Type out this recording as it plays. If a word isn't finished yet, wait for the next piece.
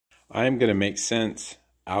I'm going to make sense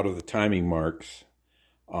out of the timing marks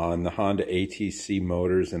on the Honda ATC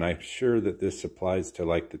motors, and I'm sure that this applies to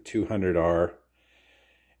like the 200R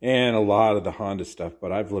and a lot of the Honda stuff,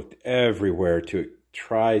 but I've looked everywhere to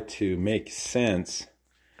try to make sense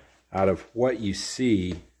out of what you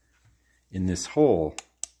see in this hole.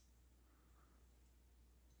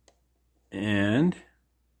 And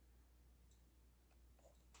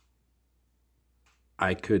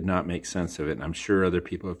I could not make sense of it, and I'm sure other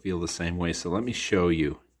people feel the same way, so let me show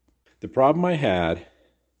you. The problem I had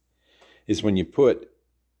is when you put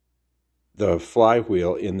the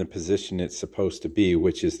flywheel in the position it's supposed to be,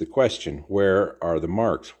 which is the question, where are the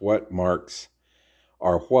marks? What marks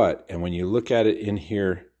are what? And when you look at it in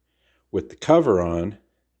here with the cover on,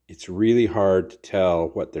 it's really hard to tell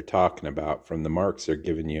what they're talking about from the marks they're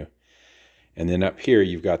giving you. And then up here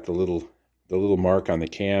you've got the little mark on the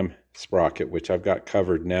cam sprocket, which I've got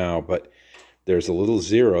covered now, but there's a little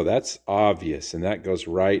zero. That's obvious, and that goes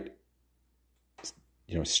right,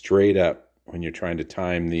 straight up when you're trying to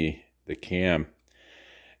time the cam.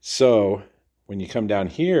 So when you come down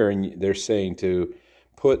here and they're saying to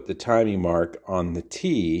put the timing mark on the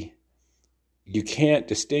T, you can't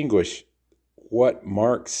distinguish what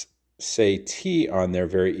marks say T on there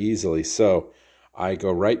very easily. So I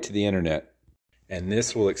go right to the internet, and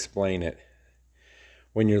this will explain it.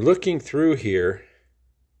 When you're looking through here,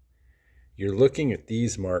 you're looking at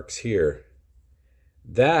these marks here.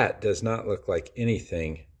 That does not look like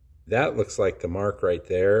anything. That looks like the mark right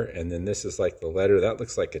there, and then this is like the letter. That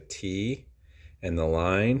looks like a T and the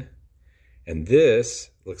line. And this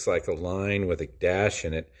looks like a line with a dash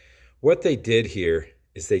in it. What they did here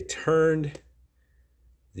is they turned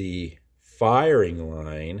the firing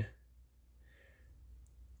line.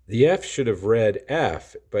 The F should have read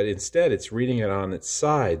F, but instead it's reading it on its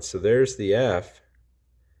side. So there's the F,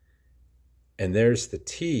 and there's the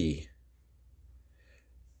T.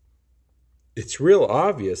 It's real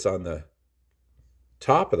obvious on the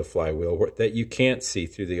top of the flywheel that you can't see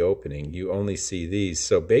through the opening. You only see these.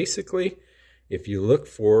 So basically, if you look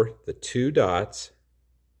for the two dots,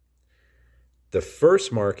 the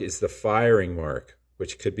first mark is the firing mark,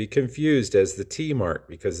 which could be confused as the T mark,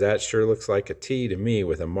 because that sure looks like a T to me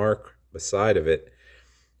with a mark beside of it.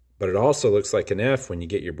 But it also looks like an F when you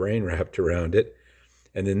get your brain wrapped around it.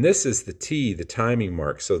 And then this is the T, the timing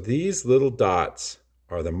mark. So these little dots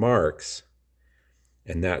are the marks,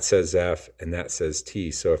 and that says F and that says T.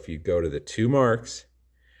 So if you go to the two marks,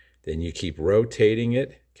 then you keep rotating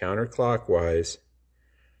it counterclockwise.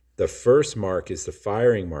 The first mark is the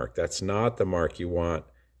firing mark. That's not the mark you want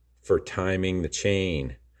for timing the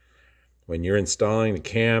chain. When you're installing the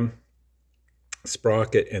cam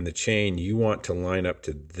sprocket and the chain, you want to line up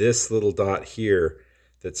to this little dot here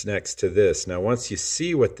that's next to this. Now once you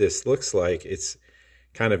see what this looks like, it's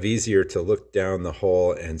kind of easier to look down the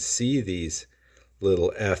hole and see these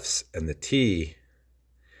little F's and the T.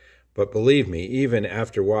 But believe me, even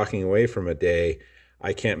after walking away from a day,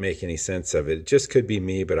 I can't make any sense of it. It just could be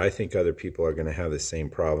me, but I think other people are going to have the same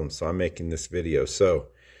problem, so I'm making this video. So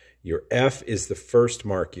your F is the first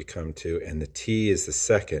mark you come to, and the T is the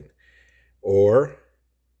second. Or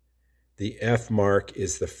the F mark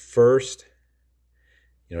is the first.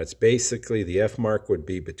 It's basically the F mark would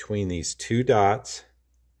be between these two dots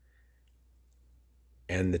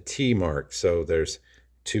and the T mark. So there's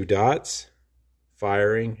two dots,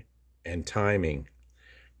 firing, and timing.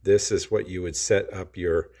 This is what you would set up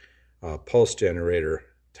your pulse generator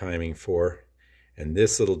timing for. And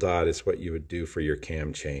this little dot is what you would do for your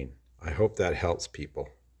cam chain. I hope that helps people.